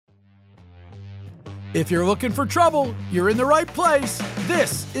If you're looking for trouble, you're in the right place.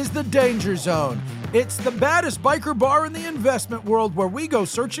 This is the Danger Zone. It's the baddest biker bar in the investment world where we go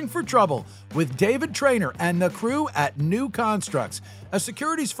searching for trouble with David Traynor and the crew at New Constructs, a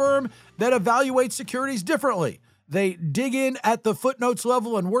securities firm that evaluates securities differently. They dig in at the footnotes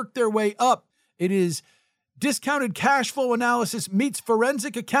level and work their way up. It is discounted cash flow analysis meets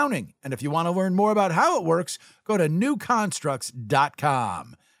forensic accounting. And if you want to learn more about how it works, go to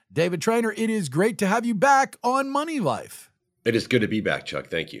newconstructs.com. David Traynor, it is great to have you back on Money Life. It is good to be back, Chuck.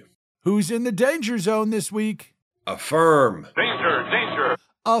 Thank you. Who's in the danger zone this week? Affirm. Danger, danger.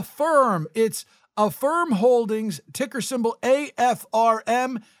 Affirm. It's Affirm Holdings, ticker symbol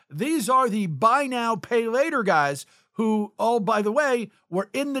AFRM. These are the buy now, pay later guys who, oh, by the way, were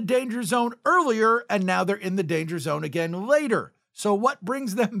in the danger zone earlier, and now they're in the danger zone again later. So what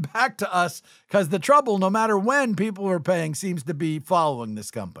brings them back to us? Because the trouble, no matter when people are paying, seems to be following this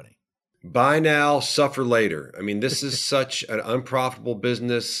company. Buy now, suffer later. I mean, this is such an unprofitable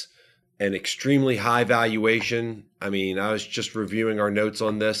business, an extremely high valuation. I mean, I was just reviewing our notes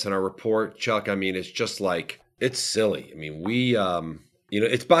on this and our report, Chuck. I mean, it's just like, it's silly. I mean,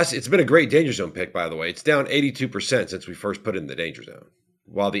 it's been a great danger zone pick, by the way. It's down 82% since we first put it in the danger zone,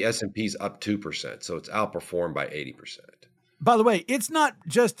 while the S&P's up 2%. So it's outperformed by 80%. By the way, it's not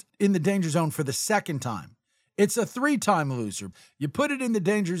just in the danger zone for the second time. It's a 3-time loser. You put it in the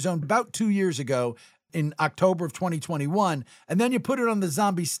danger zone about 2 years ago in October of 2021, and then you put it on the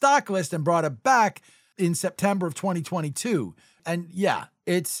zombie stock list and brought it back in September of 2022. And yeah,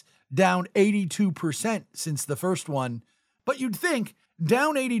 it's down 82% since the first one. But you'd think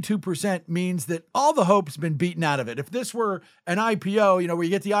down 82% means that all the hope's been beaten out of it. If this were an IPO, where you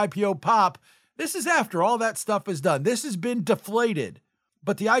get the IPO pop, this is after all that stuff is done. This has been deflated.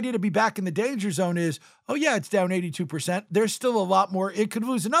 But the idea to be back in the danger zone is, oh yeah, it's down 82%. There's still a lot more. It could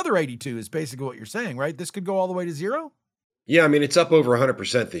lose another 82 is basically what you're saying, right? This could go all the way to zero? Yeah, I mean, it's up over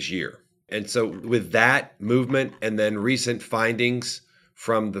 100% this year. And so with that movement and then recent findings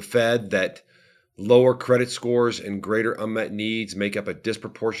from the Fed that lower credit scores and greater unmet needs make up a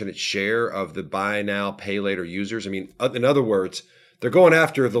disproportionate share of the buy now, pay later users. I mean, in other words, they're going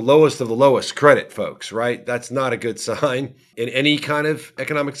after the lowest of the lowest credit folks, right? That's not a good sign in any kind of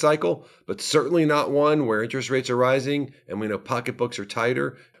economic cycle, but certainly not one where interest rates are rising and we know pocketbooks are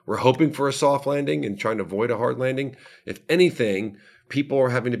tighter. We're hoping for a soft landing and trying to avoid a hard landing. If anything, people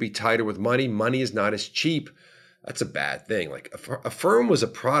are having to be tighter with money. Money is not as cheap. That's a bad thing. Like Affirm was a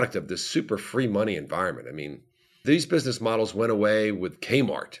product of this super free money environment. I mean, these business models went away with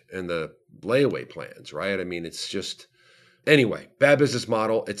Kmart and the layaway plans, right? I mean, it's just... Anyway, bad business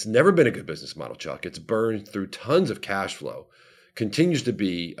model. It's never been a good business model, Chuck. It's burned through tons of cash flow, continues to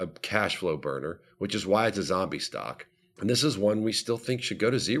be a cash flow burner, which is why it's a zombie stock. And this is one we still think should go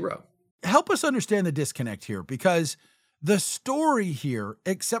to zero. Help us understand the disconnect here, because the story here,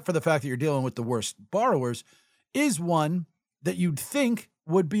 except for the fact that you're dealing with the worst borrowers, is one that you'd think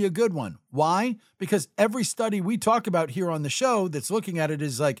would be a good one. Why? Because every study we talk about here on the show that's looking at it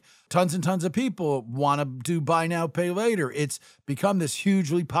is like tons and tons of people want to do buy now, pay later. It's become this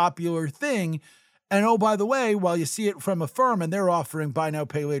hugely popular thing. And oh, by the way, while you see it from Affirm and they're offering buy now,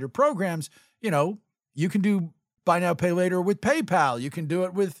 pay later programs, you can do buy now, pay later with PayPal. You can do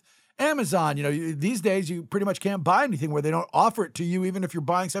it with Amazon. These days you pretty much can't buy anything where they don't offer it to you, even if you're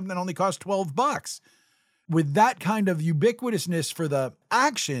buying something that only costs $12. With that kind of ubiquitousness for the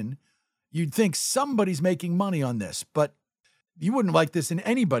action, you'd think somebody's making money on this, but you wouldn't like this in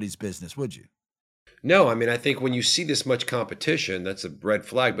anybody's business, would you? No, I mean, I think when you see this much competition, that's a red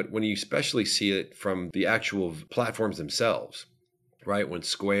flag. But when you especially see it from the actual platforms themselves, right? When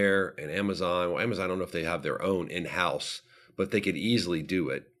Square and Amazon, I don't know if they have their own in-house, but they could easily do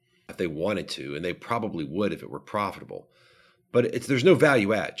it if they wanted to, and they probably would if it were profitable. But there's no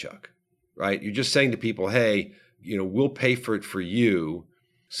value add, Chuck. Right? You're just saying to people, hey, we'll pay for it for you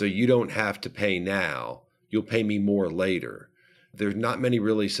so you don't have to pay now. You'll pay me more later. There's not many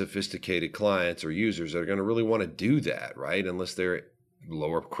really sophisticated clients or users that are going to really want to do that, right? Unless they're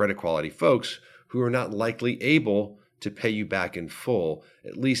lower credit quality folks who are not likely able to pay you back in full,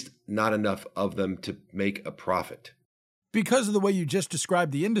 at least not enough of them to make a profit. Because of the way you just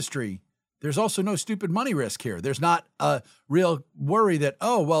described the industry, there's also no stupid money risk here. There's not a real worry that,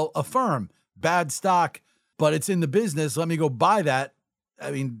 Affirm, bad stock, but it's in the business. Let me go buy that. I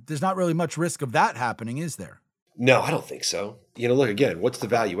mean, there's not really much risk of that happening, is there? No, I don't think so. Look, again, what's the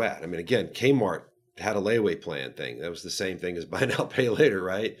value add? I mean, again, Kmart had a layaway plan thing. That was the same thing as buy now, pay later,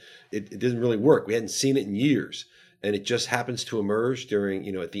 right? It didn't really work. We hadn't seen it in years. And it just happens to emerge during,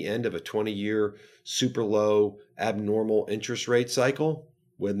 at the end of a 20-year super low abnormal interest rate cycle.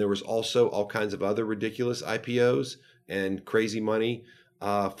 when there was also all kinds of other ridiculous IPOs and crazy money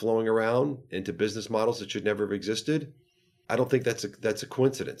flowing around into business models that should never have existed. I don't think that's a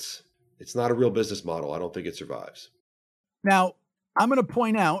coincidence. It's not a real business model. I don't think it survives. Now, I'm going to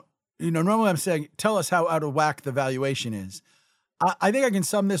point out, normally I'm saying, tell us how out of whack the valuation is. I think I can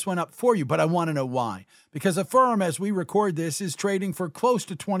sum this one up for you, but I want to know why. Because Affirm, as we record this, is trading for close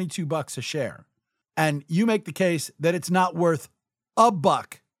to $22 a share. And you make the case that it's not worth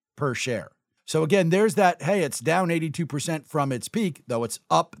 $1 per share. So again, there's that, hey, it's down 82% from its peak, though it's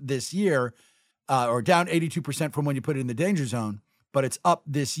up this year, or down 82% from when you put it in the danger zone, but it's up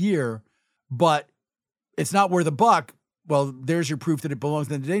this year, but it's not worth $1. Well, there's your proof that it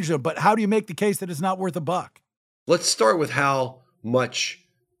belongs in the danger zone. But how do you make the case that it's not worth $1? Let's start with how much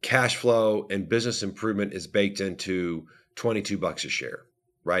cash flow and business improvement is baked into $22 a share,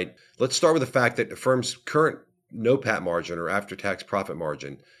 right? Let's start with the fact that the firm's current NOPAT margin, or after-tax profit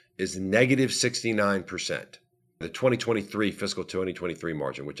margin, is negative 69%. The 2023 fiscal 2023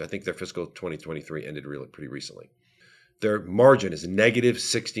 margin, which I think their fiscal 2023 ended really pretty recently, their margin is negative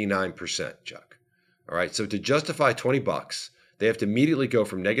 69%, Chuck. All right, so to justify $20, they have to immediately go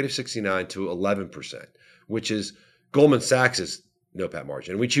from negative 69 to 11%, which is Goldman Sachs's NOPAT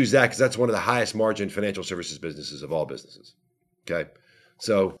margin. And we choose that because that's one of the highest margin financial services businesses of all businesses. Okay,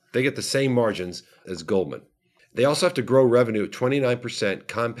 so they get the same margins as Goldman. They also have to grow revenue at 29%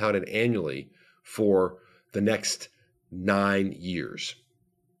 compounded annually for the next 9 years.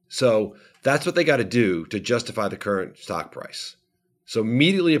 So that's what they got to do to justify the current stock price. So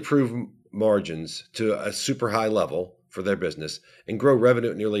immediately improve margins to a super high level for their business and grow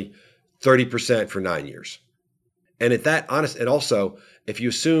revenue at nearly 30% for 9 years. And at that and also, if you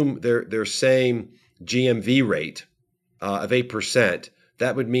assume their same GMV rate of 8%,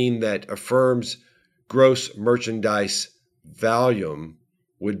 that would mean that a firm's gross merchandise volume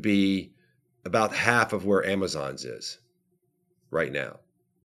would be about half of where Amazon's is right now.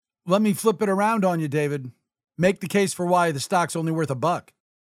 Let me flip it around on you, David. Make the case for why the stock's only worth $1.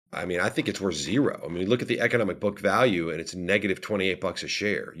 I mean, I think it's worth zero. I mean, look at the economic book value, and it's negative $28 a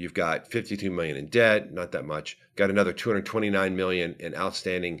share. You've got $52 million in debt, not that much. Got another $229 million in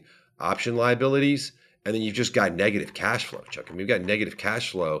outstanding option liabilities, and then you've just got negative cash flow, Chuck. I mean, you've got negative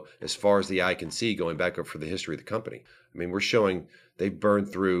cash flow as far as the eye can see, going back up for the history of the company. I mean, we're showing they've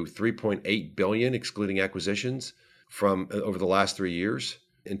burned through $3.8 billion, excluding acquisitions, from over the last 3 years.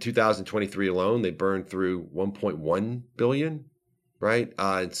 In 2023 alone, they burned through $1.1 billion. Right.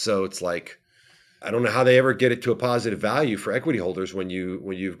 And so it's like, I don't know how they ever get it to a positive value for equity holders when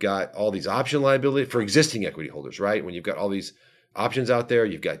you've got all these option liability for existing equity holders, right? When you've got all these options out there,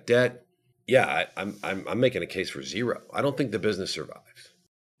 you've got debt. Yeah, I'm making a case for zero. I don't think the business survives.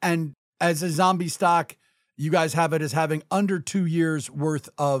 And as a zombie stock, you guys have it as having under 2 years worth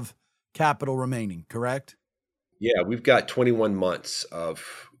of capital remaining, correct? Yeah, we've got 21 months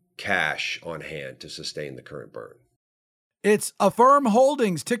of cash on hand to sustain the current burn. It's Affirm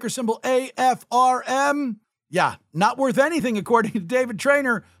Holdings, ticker symbol AFRM. Yeah, not worth anything according to David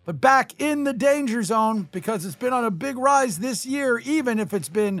Traynor, but back in the danger zone because it's been on a big rise this year, even if it's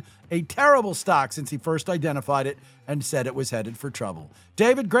been a terrible stock since he first identified it and said it was headed for trouble.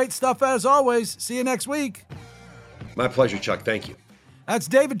 David, great stuff as always. See you next week. My pleasure, Chuck. Thank you. That's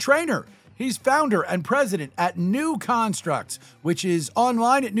David Traynor. He's founder and president at New Constructs, which is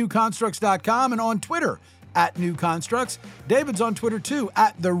online at newconstructs.com and on Twitter at New Constructs. David's on Twitter too,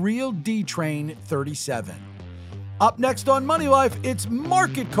 at TheRealDTrain37. Up next on Money Life, it's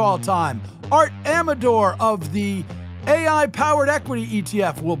market call time. Art Amador of the AI-powered equity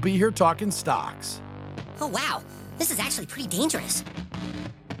ETF will be here talking stocks. Oh, wow. This is actually pretty dangerous.